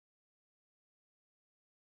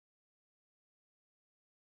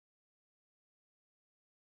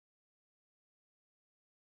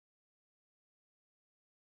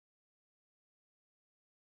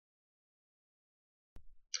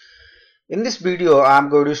In this video, I am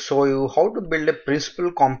going to show you how to build a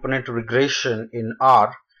principal component regression in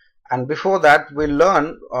R. And before that, we'll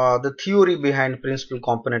learn the theory behind principal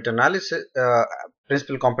component analysis,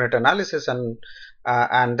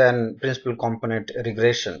 and then principal component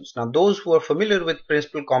regressions. Now, those who are familiar with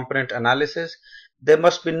principal component analysis, they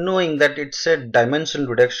must be knowing that it's a dimension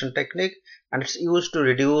reduction technique, and it's used to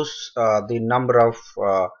reduce the number of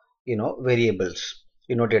variables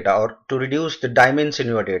in your data, or to reduce the dimension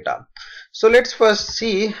in your data. So let's first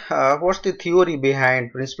see what's the theory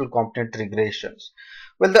behind principal component regressions.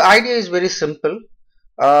 Well, the idea is very simple.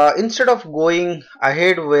 Instead of going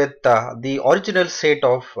ahead with the original set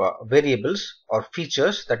of variables or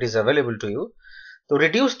features that is available to you, to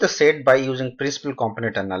reduce the set by using principal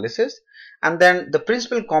component analysis, and then the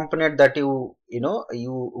principal component that you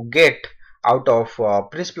get out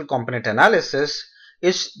of principal component analysis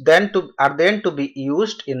is then to be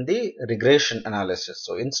used in the regression analysis.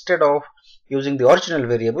 So instead of using the original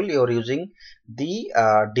variable, you are using the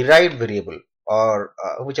derived variable, or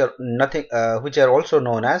which are also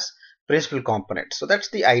known as principal components. So that's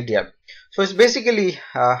the idea. So it's basically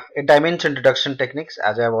a dimension reduction techniques,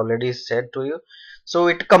 as I have already said to you. So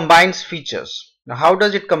it combines features. Now, how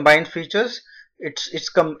does it combine features?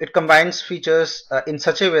 It combines features in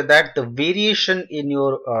such a way that the variation in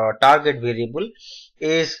your target variable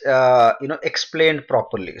is explained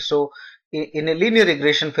properly. So in a linear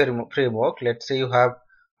regression framework, let's say you have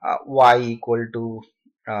y equal to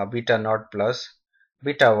beta naught plus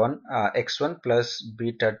beta 1 x1 plus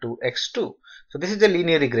beta 2 x2. So this is a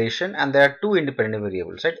linear regression, and there are two independent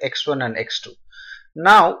variables, right, x1 and x2.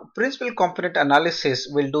 Now principal component analysis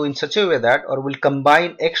will do in such a way that, or will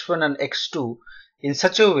combine x1 and x2 in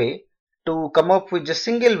such a way to come up with a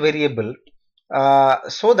single variable,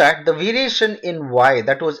 so that the variation in y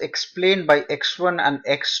that was explained by x1 and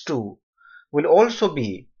x2 will also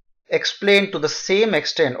be explained to the same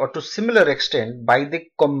extent or to similar extent by the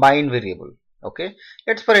combined variable. Okay,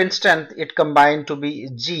 let's for instance it combined to be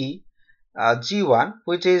g1,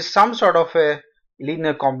 which is some sort of a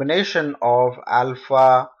linear combination of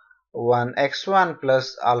alpha 1 x1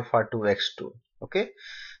 plus alpha 2 x2. Okay,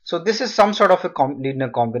 so this is some sort of a linear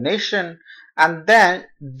combination, and then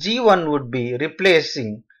g1 would be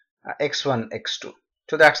replacing x1 x2.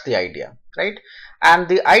 So that's the idea, right? And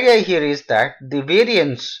the idea here is that the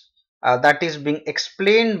variance that is being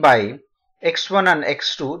explained by x1 and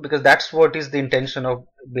x2, because that's what is the intention of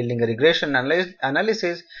building a regression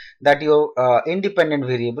analysis, that your independent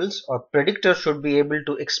variables or predictor should be able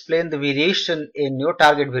to explain the variation in your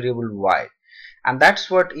target variable y, and that's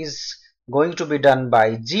what is going to be done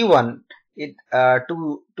by g1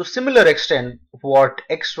 to similar extent what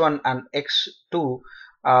x1 and x2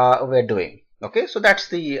 were doing. Okay, so that's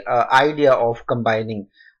the idea of combining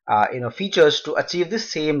features to achieve the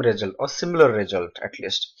same result or similar result at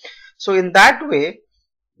least. So in that way,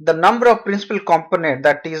 the number of principal component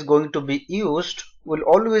that is going to be used will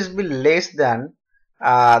always be less than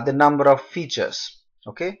the number of features.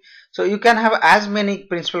 Okay, so you can have as many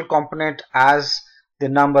principal component as the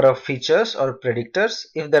number of features or predictors.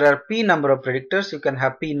 If there are p number of predictors, you can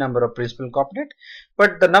have p number of principal component,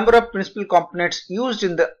 but the number of principal components used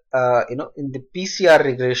in the in the PCR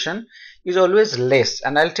regression is always less,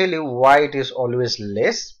 and I'll tell you why it is always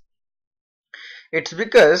less. It's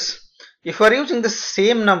because if you are using the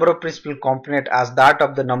same number of principal component as that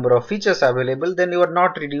of the number of features available, then you are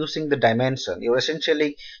not reducing the dimension. You are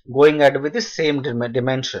essentially going ahead with the same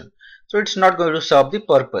dimension. So it's not going to serve the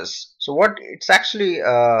purpose. So what it's actually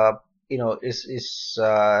is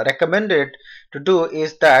recommended to do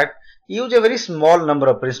is that use a very small number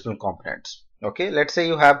of principal components. Okay, let's say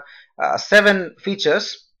you have 7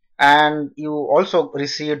 features and you also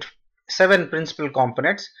received 7 principal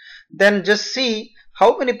components. Then just see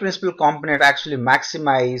how many principal components actually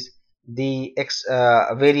maximize the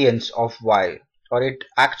variance of y, or it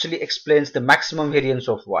actually explains the maximum variance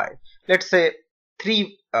of y. Let's say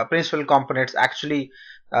 3 principal components actually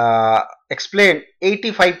explain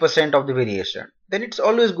 85% of the variation. Then it's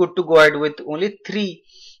always good to go ahead with only 3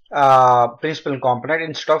 principal component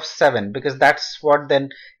instead of 7, because that's what then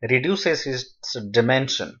reduces its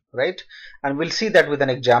dimension, right? And we'll see that with an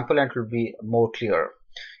example and it will be more clear.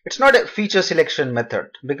 It's not a feature selection method,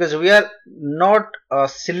 because we are not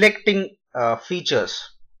selecting features.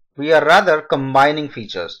 We are rather combining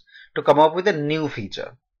features to come up with a new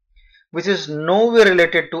feature, which is no way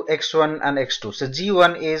related to x1 and x2. So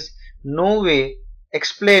g1 is no way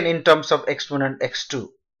explained in terms of x1 and x2.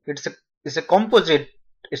 It's a composite.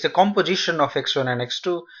 It's a composition of x1 and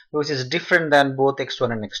x2, which is different than both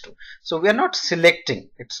x1 and x2. So we are not selecting.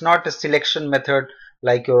 It's not a selection method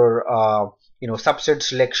like your subset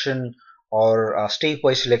selection or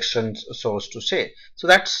stepwise selections, so as to say. So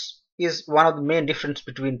that's is one of the main difference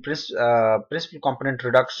between principal component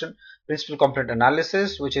reduction, principal component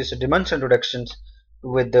analysis, which is dimension reductions,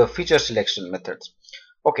 with the feature selection methods.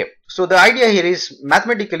 Okay, so the idea here is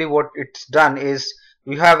mathematically what it's done is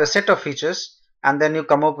you have a set of features and then you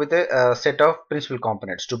come up with a set of principal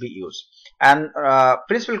components to be used, and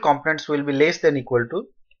principal components will be less than equal to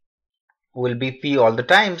will be p all the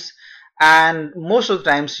times, and most of the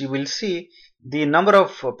times you will see the number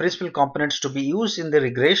of principal components to be used in the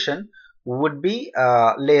regression would be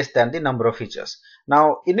less than the number of features.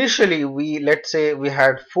 Now initially let's say we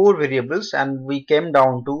had 4 variables and we came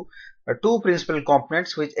down to 2 principal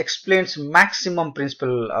components, which explains maximum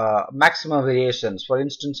variations. For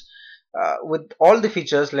instance, with all the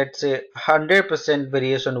features, let's say 100%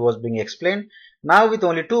 variation was being explained. Now with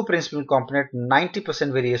only 2 principal components,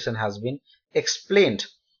 90% variation has been explained.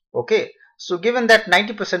 Okay, so given that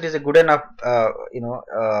 90% is a good enough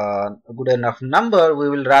good enough number, we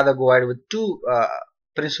will rather go ahead with 2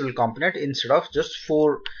 principal component instead of just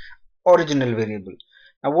 4 original variable.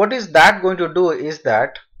 Now what is that going to do is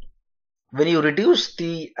that when you reduce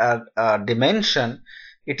the dimension,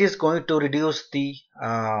 it is going to reduce the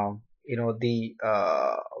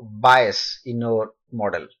bias in your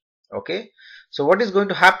model. Okay, so what is going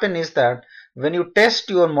to happen is that when you test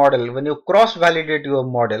your model, when you cross validate your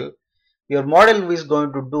model is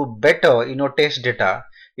going to do better in your test data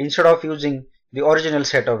instead of using the original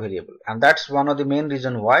set of variable, and that's one of the main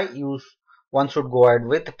reason why one should go ahead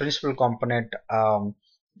with principal component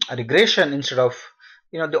regression instead of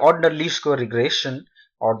the ordinary least square regression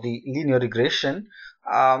or the linear regression,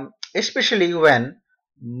 especially when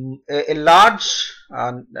a large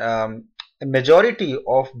a majority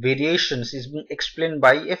of variations is being explained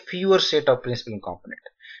by a fewer set of principal component.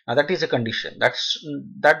 Now that is a condition.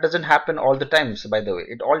 That doesn't happen all the times, by the way.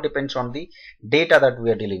 It all depends on the data that we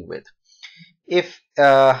are dealing with. If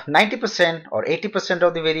 90% or 80%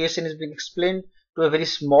 of the variation is being explained to a very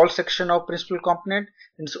small section of principal component,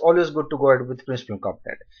 it's always good to go ahead with principal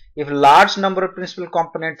component. If large number of principal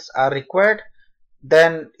components are required,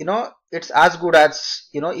 then it's as good as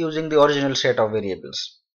using the original set of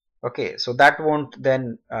variables. Okay, so that won't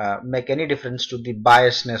then make any difference to the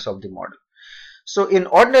biasness of the model. So in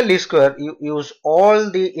ordinary least square, you use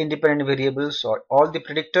all the independent variables or all the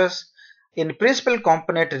predictors. In principal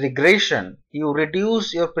component regression, you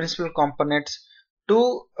reduce your principal components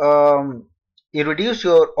to you reduce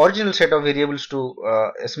your original set of variables to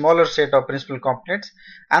a smaller set of principal components,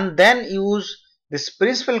 and then use these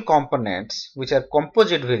principal components, which are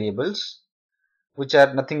composite variables, which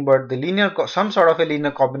are nothing but the linear, some sort of a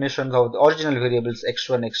linear combination of the original variables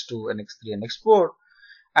x1, x2, and x3 and x4,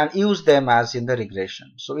 and use them as in the regression.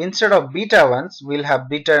 So instead of beta 1s, we'll have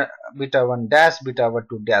beta 1 dash, beta 1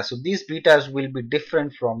 2 dash. So these betas will be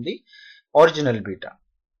different from the original beta.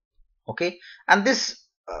 Okay, and this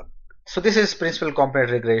so this is principal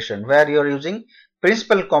component regression, where you are using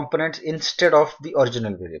principal components instead of the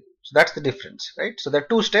original variable. So that's the difference, right? So there are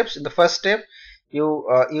 2 steps. In the first step, you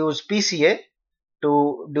use PCA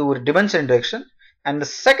to do dimension reduction, and the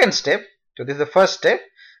second step, so this is the first step,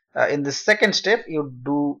 in the second step you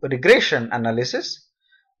do regression analysis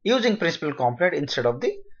using principal component instead of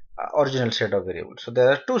the original set of variables. So there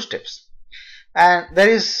are 2 steps, and there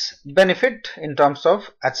is benefit in terms of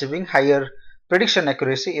achieving higher prediction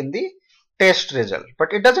accuracy in the test result,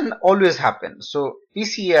 but it doesn't always happen. So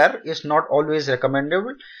PCR is not always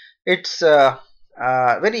recommendable. It's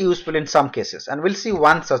very useful in some cases, and we'll see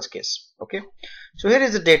one such case. Okay, so here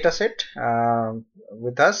is a data set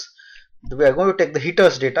with us. We are going to take the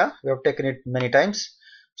hitters data. We have taken it many times.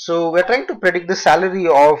 So we are trying to predict the salary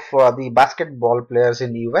of the basketball players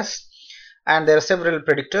in the US, and there are several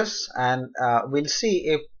predictors, and we'll see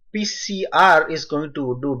if PCR is going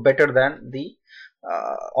to do better than the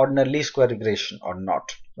ordinary least square regression or not.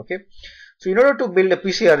 Okay, so in order to build a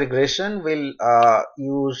PCR regression, we'll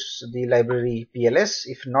use the library PLS.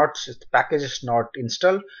 If the package is not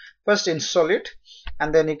installed, first install it,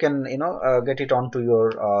 and then you can get it onto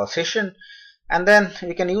your session, and then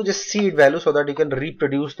you can use a seed value so that you can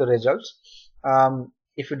reproduce the results.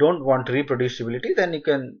 If you don't want reproducibility, then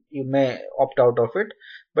you may opt out of it,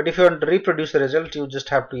 but if you want to reproduce the result, you just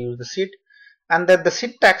have to use the seed. And then the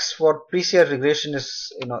syntax for PCR regression is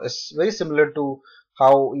is very similar to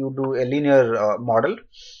how you do a linear model.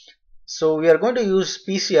 So we are going to use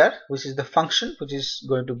PCR, which is the function which is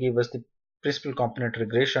going to give us the principal component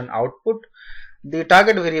regression output. The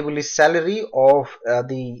target variable is salary of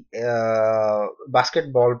the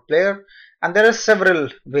basketball player, and there are several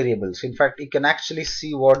variables. In fact, you can actually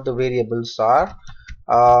see what the variables are.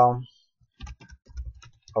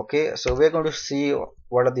 Okay, so we're going to see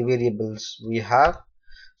what are the variables we have.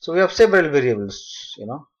 So we have several variables,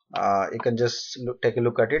 you can just take a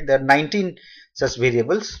look at it. There are 19 such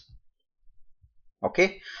variables.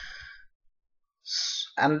 Okay,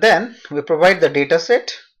 and then we provide the data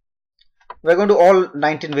set. We're going to all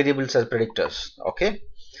 19 variables as predictors. Okay,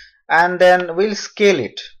 and then we'll scale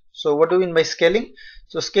it. So what do we mean by scaling?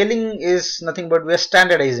 So scaling is nothing but we're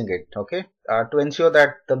standardizing it, okay, to ensure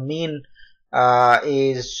that the mean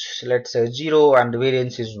is, let's say, 0 and the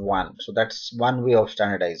variance is 1. So that's one way of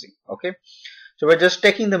standardizing. Okay, so we're just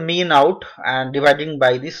taking the mean out and dividing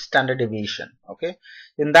by the standard deviation. Okay,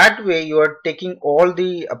 in that way you are taking all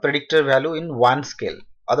the predictor value in one scale.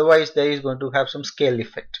 Otherwise there is going to have some scale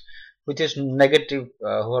effect which is negative,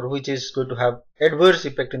 or which is going to have adverse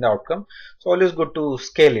effect in the outcome. So always good to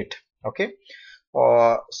scale it. Okay,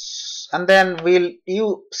 and then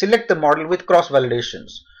you select the model with cross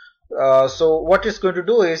validations. So what it's going to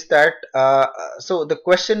do is that so the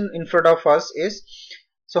question in front of us is,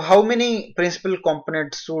 so how many principal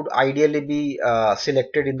components should ideally be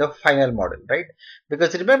selected in the final model, right?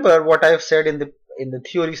 Because remember what I have said in the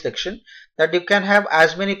theory section, that you can have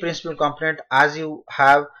as many principal components as you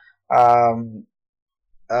have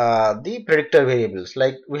the predictor variables.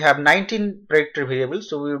 Like we have 19 predictor variables,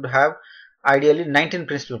 so we would have ideally 19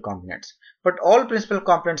 principal components. But all principal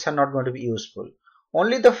components are not going to be useful.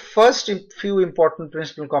 Only the first few important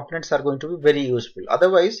principal components are going to be very useful.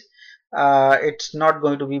 Otherwise, it's not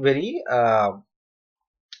going to be very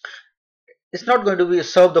it's not going to be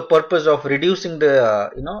serve the purpose of reducing the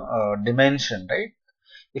dimension, right?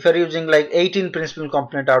 If you're using like 18 principal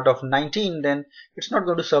component out of 19, then it's not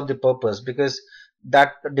going to serve the purpose, because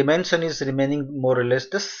that dimension is remaining more or less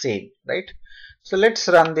the same, right? So let's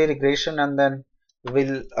run the regression and then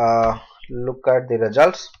we'll look at the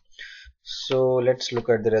results. So let's look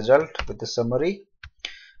at the result with the summary.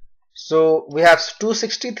 So we have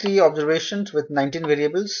 263 observations with 19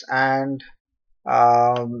 variables, and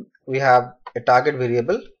we have a target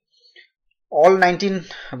variable. All 19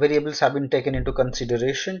 variables have been taken into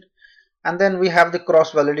consideration, and then we have the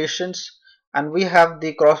cross validations, and we have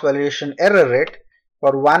the cross validation error rate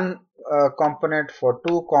for one component, for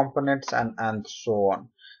two components, and so on,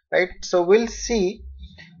 right? So we'll see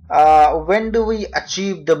when do we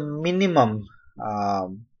achieve the minimum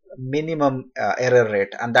error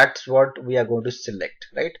rate, and that's what we are going to select,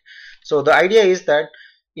 right? So the idea is that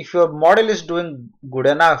if your model is doing good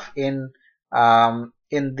enough in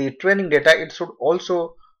the training data, it should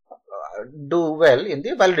also do well in the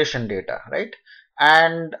validation data, right?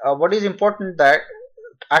 And what is important, that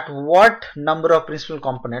at what number of principal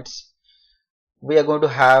components we are going to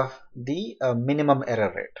have the minimum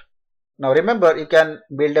error rate. Now remember, you can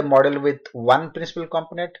build a model with one principal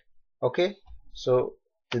component. Okay, so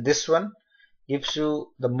this one gives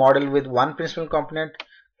you the model with one principal component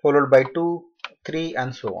followed by 2, 3,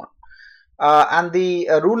 and so on. And the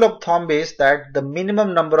rule of thumb is that the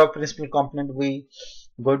minimum number of principal component we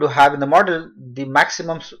going to have in the model, the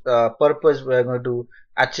maximum purpose we are going to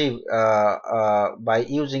achieve by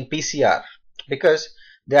using PCR, because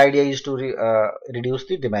the idea is to reduce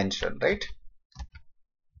the dimension, right?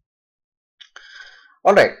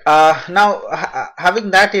 Alright, now having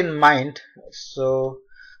that in mind, so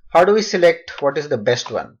how do we select what is the best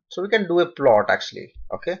one? So we can do a plot actually.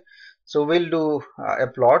 Okay, so we'll do a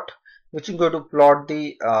plot which is going to plot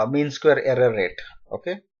the mean square error rate.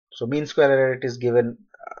 Okay, so mean square error rate is given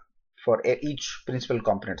for each principal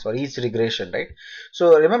components or each regression, right?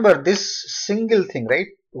 So remember this single thing, right?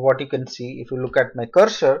 What you can see if you look at my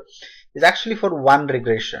cursor is actually for one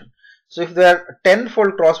regression. So if there are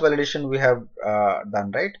 10-fold cross validation we have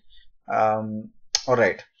done, right?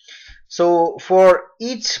 Alright. So for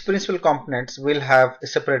each principal components we'll have a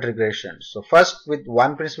separate regression. So first with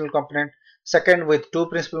one principal component, second with two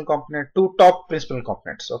principal component, two top principal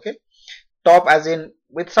components. Okay, top as in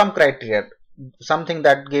with some criteria, something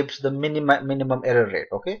that gives the minimum error rate.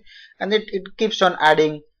 Okay, and it keeps on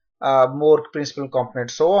adding more principal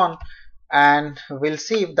components, so on, and we'll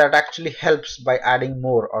see if that actually helps by adding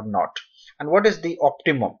more or not, and what is the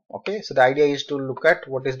optimum. Okay, so the idea is to look at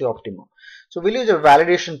what is the optimum. So we'll use a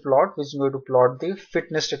validation plot which is going to plot the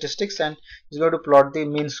fitness statistics and is going to plot the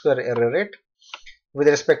mean square error rate with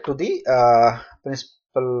respect to the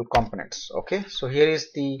principal components. Okay, so here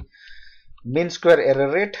is the mean square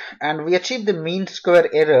error rate, and we achieve the mean square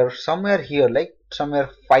error somewhere here, like somewhere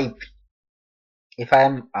 5 if I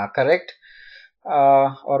am correct,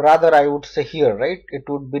 or rather I would say here, right, it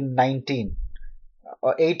would be 19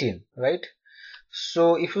 or 18, right?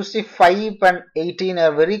 So if you see 5 and 18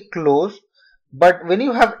 are very close, but when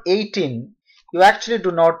you have 18 you actually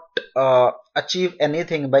do not achieve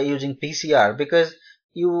anything by using PCR, because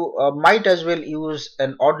you might as well use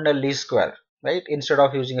an ordinal least square, right, instead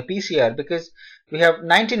of using a PCR, because we have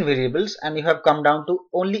 19 variables and you have come down to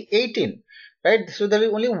only 18, right? So there is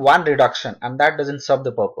only one reduction and that doesn't serve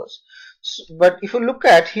the purpose. So, but if you look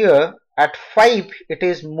at here at 5, it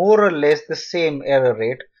is more or less the same error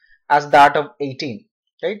rate as that of 18,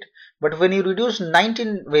 right? But when you reduce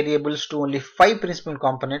 19 variables to only 5 principal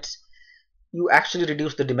components, you actually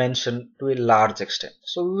reduce the dimension to a large extent.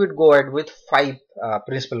 So we would go ahead with 5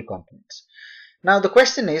 principal components. Now the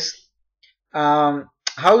question is,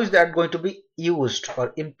 how is that going to be used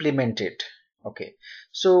or implemented? Okay,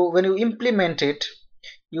 so when you implement it,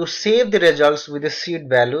 you save the results with a seed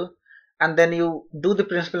value, and then you do the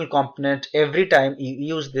principal component every time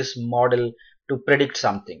you use this model to predict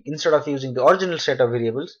something. Instead of using the original set of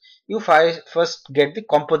variables, you first get the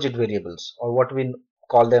composite variables, or what we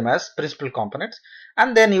call them as principal components,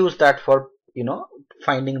 and then use that for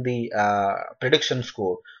finding the prediction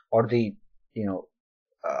score, or the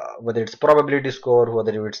whether it's probability score,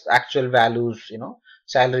 whether it's actual values,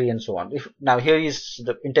 salary and so on. If now here is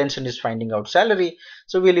the intention is finding out salary,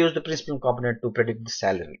 so we'll use the principal component to predict the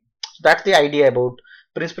salary. So that's the idea about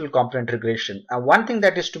principal component regression. And one thing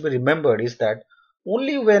that is to be remembered is that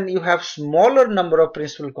only when you have smaller number of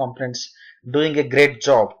principal components doing a great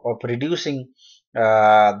job of reducing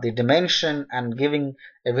the dimension and giving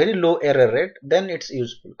a very low error rate, then it's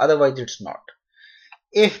useful. Otherwise it's not.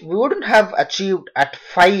 If we wouldn't have achieved at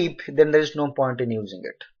 5, then there is no point in using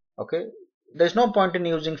it. Okay, there's no point in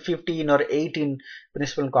using 15 or 18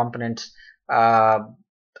 principal components and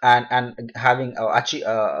having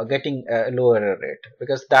getting a lower error rate,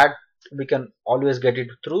 because that we can always get it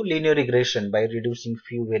through linear regression by reducing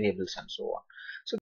few variables and so on.